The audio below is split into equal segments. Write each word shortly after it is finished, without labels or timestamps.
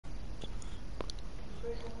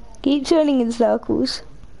Keep turning in circles.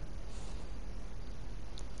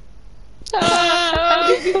 Now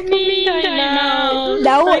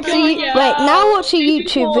watch now watch a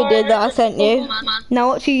YouTube video that I sent you. Now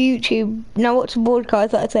watch a YouTube. Now watch the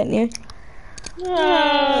broadcast that I sent you.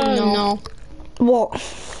 No. What?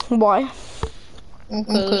 Why?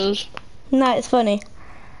 Because No, it's funny.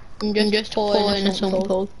 I'm just following a song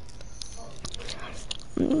called.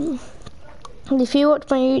 If you watch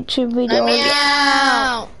my YouTube video,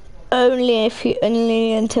 only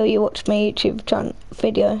until you watch my YouTube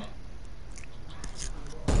video.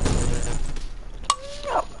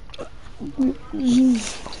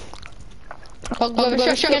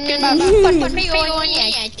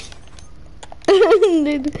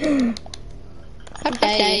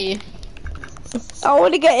 Okay. I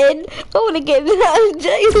want to get in. I want to get out of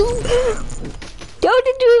jail. How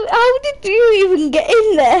did you even get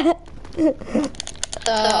in there?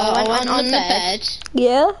 So I went on the bed.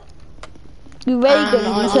 Yeah? You ray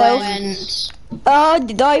gunned yourself. Oh,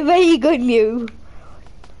 did I ray gun you?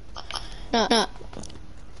 No.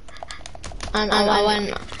 And I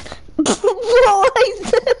went. What?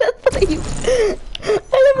 I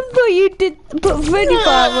never thought you did put friendly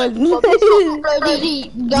fire on.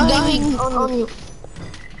 Going on you.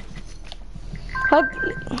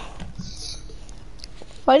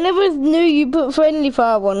 I never knew you put friendly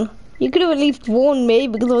fire on. You could have at least warned me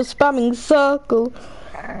because I was spamming circle.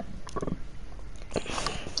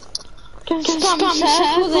 Spam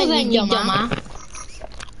circle then, you dumbass.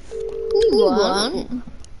 You won't.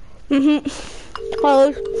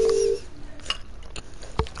 Oh.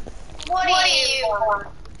 What do you want?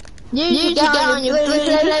 You need to get on your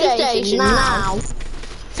PlayStation now.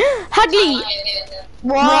 Hadley!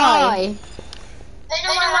 Why? I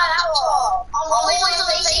don't want my laptop. I'm always on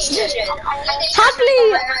PlayStation.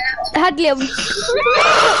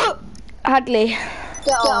 Hadley!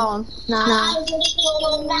 Get on. Now.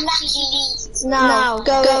 No.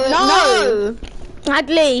 Go. No.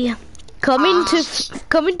 Hadley! Come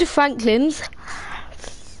into Franklin's.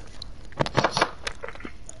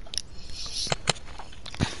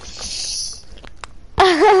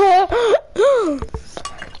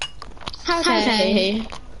 Okay.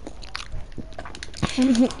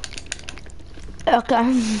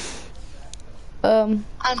 Okay. I'm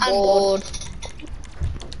bored.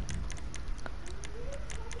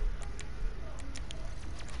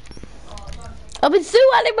 I'm a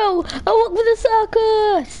zoo animal! I work for the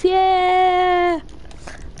circus! Yeah!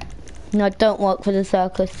 No, I don't work for the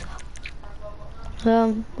circus.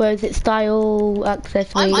 Where is it? Style,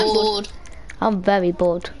 accessories. I'm bored. I'm very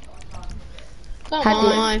bored.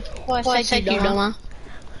 Why said you, dumber?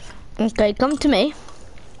 Okay, come to me.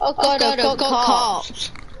 Oh god, I've got cops.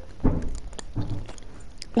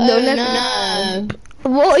 No.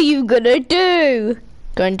 What are you gonna do?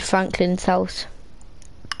 Going to Franklin's house.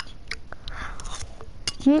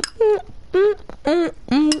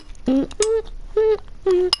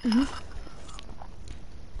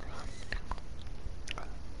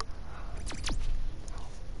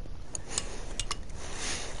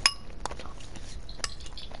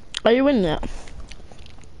 Are you in there?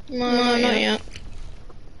 No, not yet.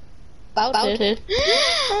 About to.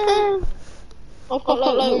 I've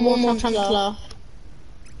got like one more chance left.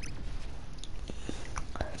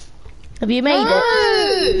 Have you made it?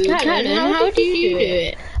 Caden, how do you do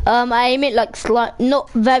it? I aim it like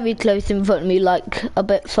not very close in front of me, like a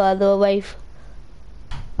bit further away.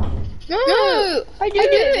 No, I do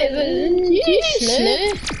it.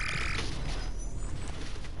 Useless.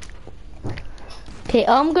 Okay,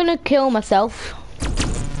 I'm gonna kill myself.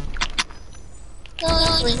 No,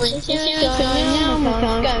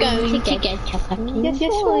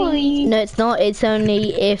 it's not. It's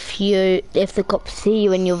only if the cops see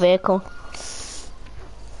you in your vehicle.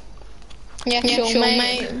 Yeah, sure,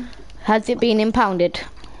 mate. Has it been impounded?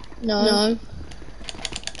 No.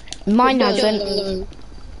 Mine hasn't.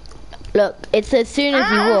 Look, it's as soon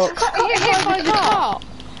as you walk.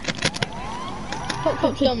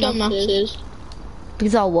 Cops dumbasses.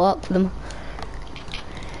 Because I'll work for them.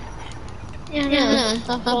 Yeah.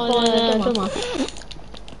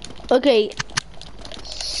 Okay.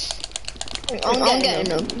 I'm getting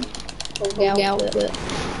them. No.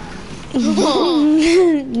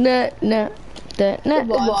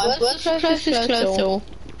 What's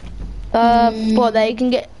Well, they can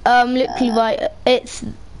get literally right. It's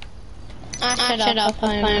shut up.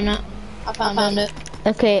 I found it.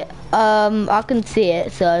 okay. I can see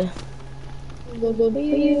it, so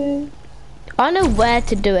I know where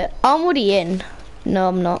to do it. I'm already in. No,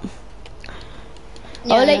 I'm not.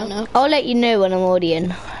 Yeah, I'll let you know when I'm already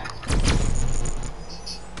in.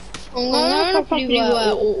 I'm gonna probably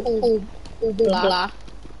wear all black.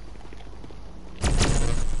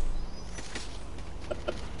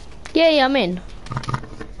 Yeah, I'm in.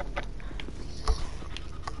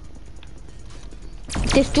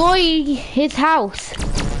 Destroy his house.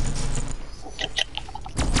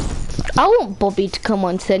 I want Bobby to come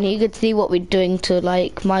on so he could see what we're doing to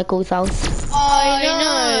like Michael's house. I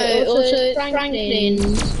know. Also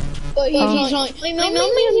Franklin's. But he's like, my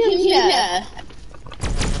mum's here.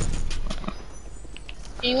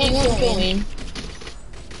 He won't join.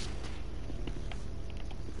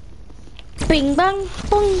 Bing bang,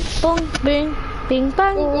 bong bong, bing, bing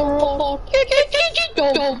bang.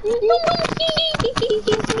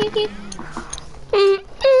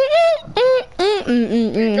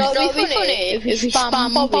 That'll be funny if you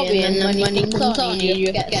spam Bobby and then when he comes on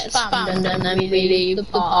you get spammed and then we leave the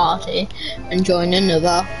party and join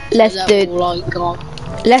another. Let's do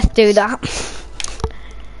that.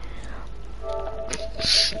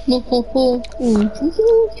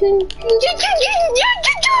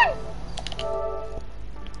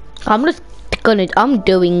 I'm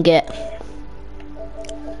doing it.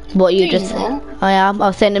 What you just said. I am.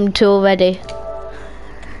 I've sent him 2 already.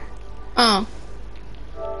 Oh.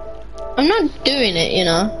 I'm not doing it, you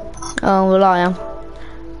know. Oh, well I am.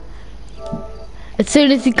 As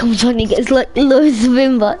soon as he comes on he gets like loads of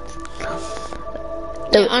invites.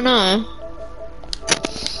 Yeah, I know.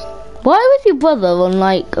 Why was your brother on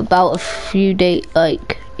like about a few days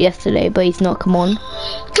like yesterday but he's not come on?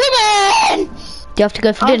 Come on! Do you have to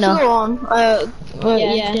go for dinner?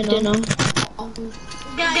 Yeah, dinner.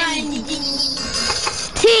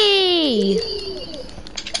 Tea!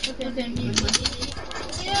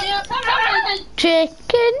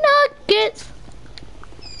 Chicken nuggets!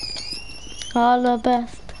 All the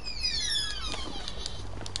best.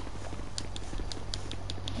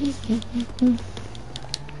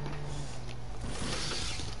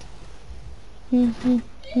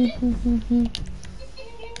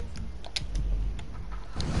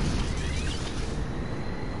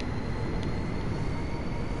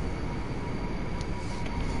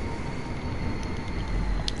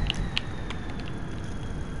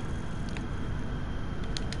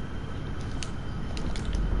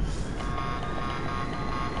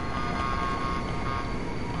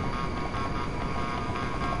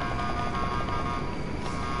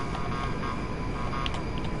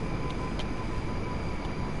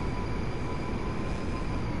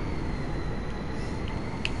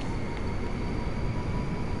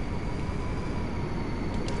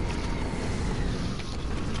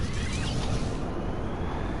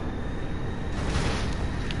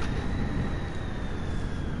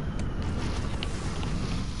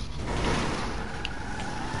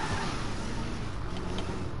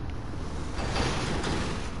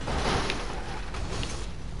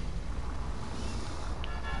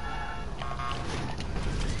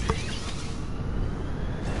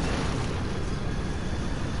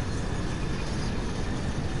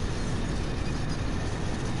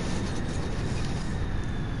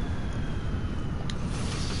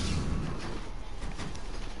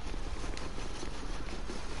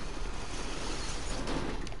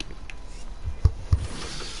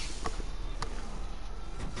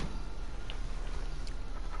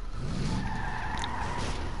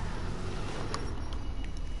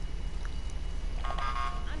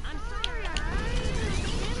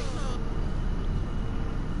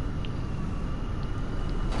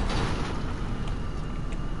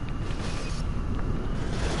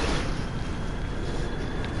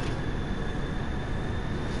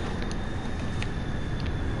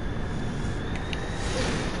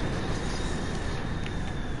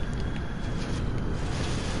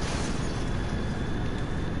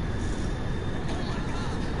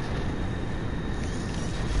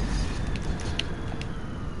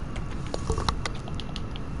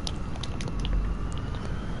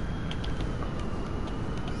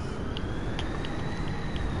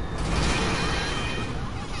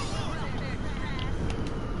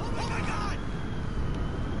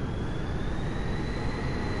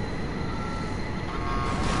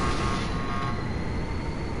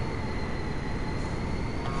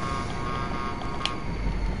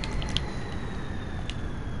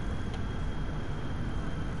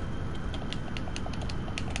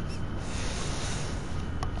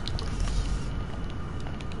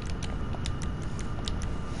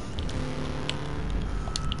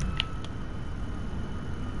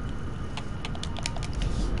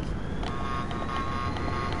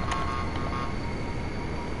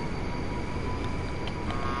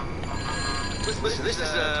 Listen, this is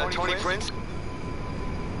Tony Prince.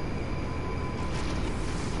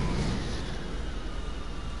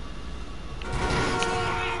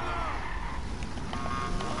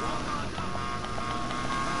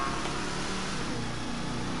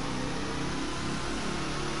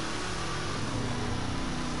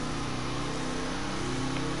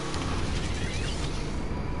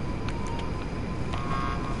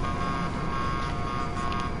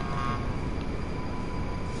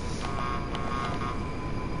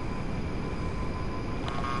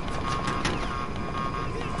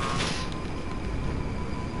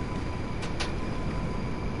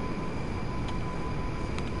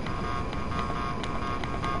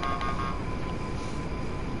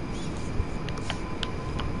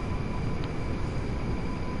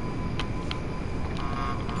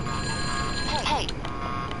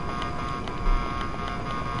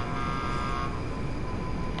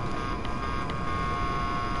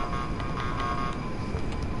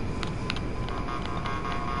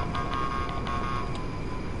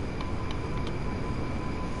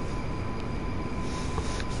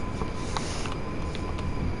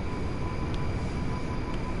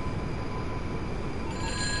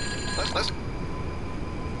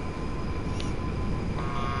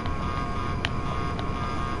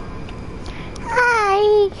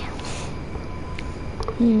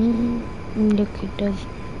 Look at this.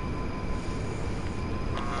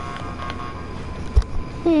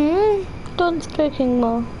 Don't speaking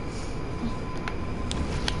more.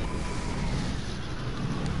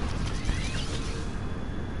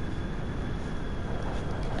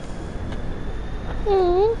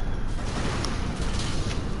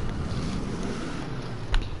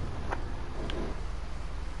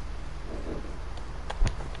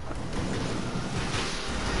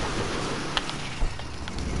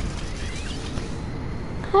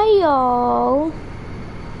 Hey y'all.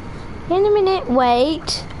 In a minute,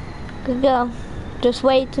 wait. Good girl. Just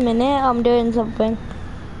wait a minute, I'm doing something.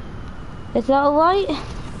 Is that alright?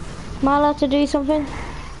 Am I allowed to do something?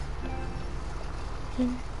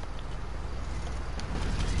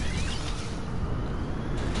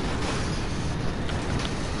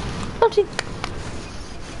 Okay.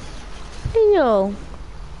 Hey y'all.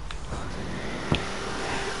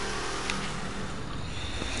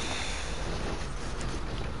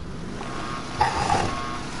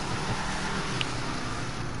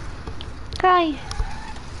 Hi.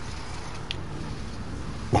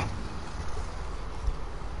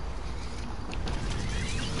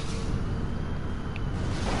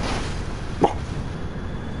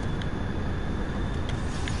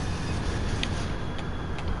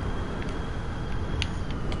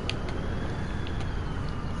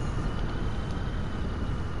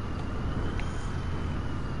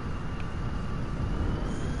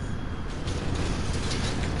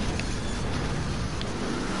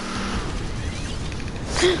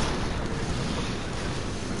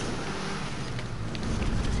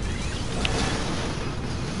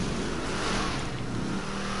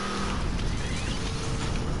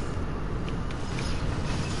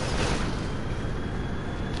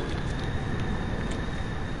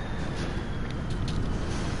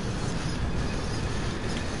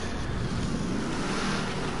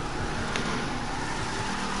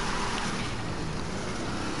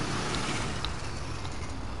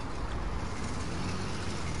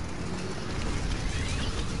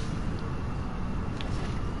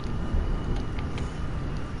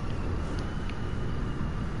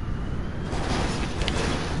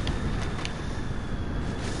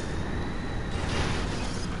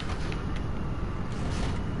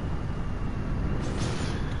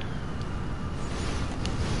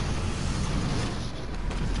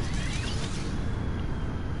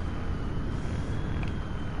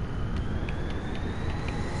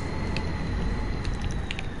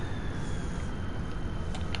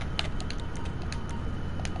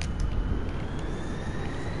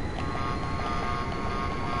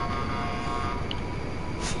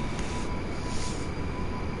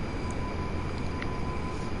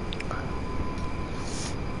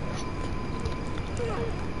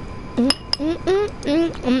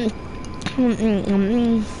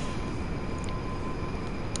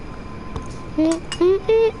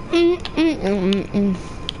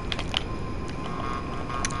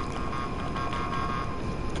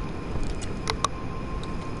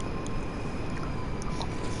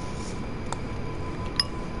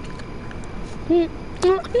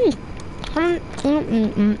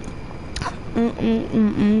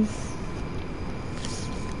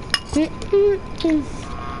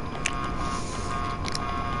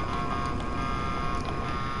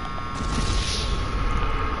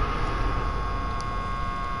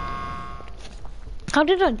 How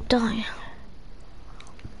did I die?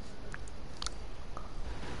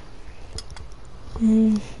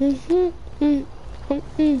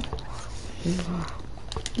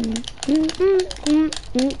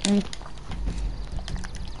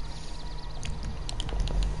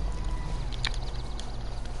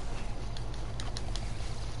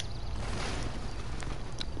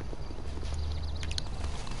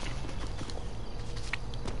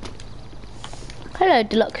 Hello,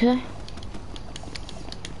 Deluxe.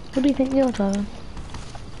 What do you think you're driving?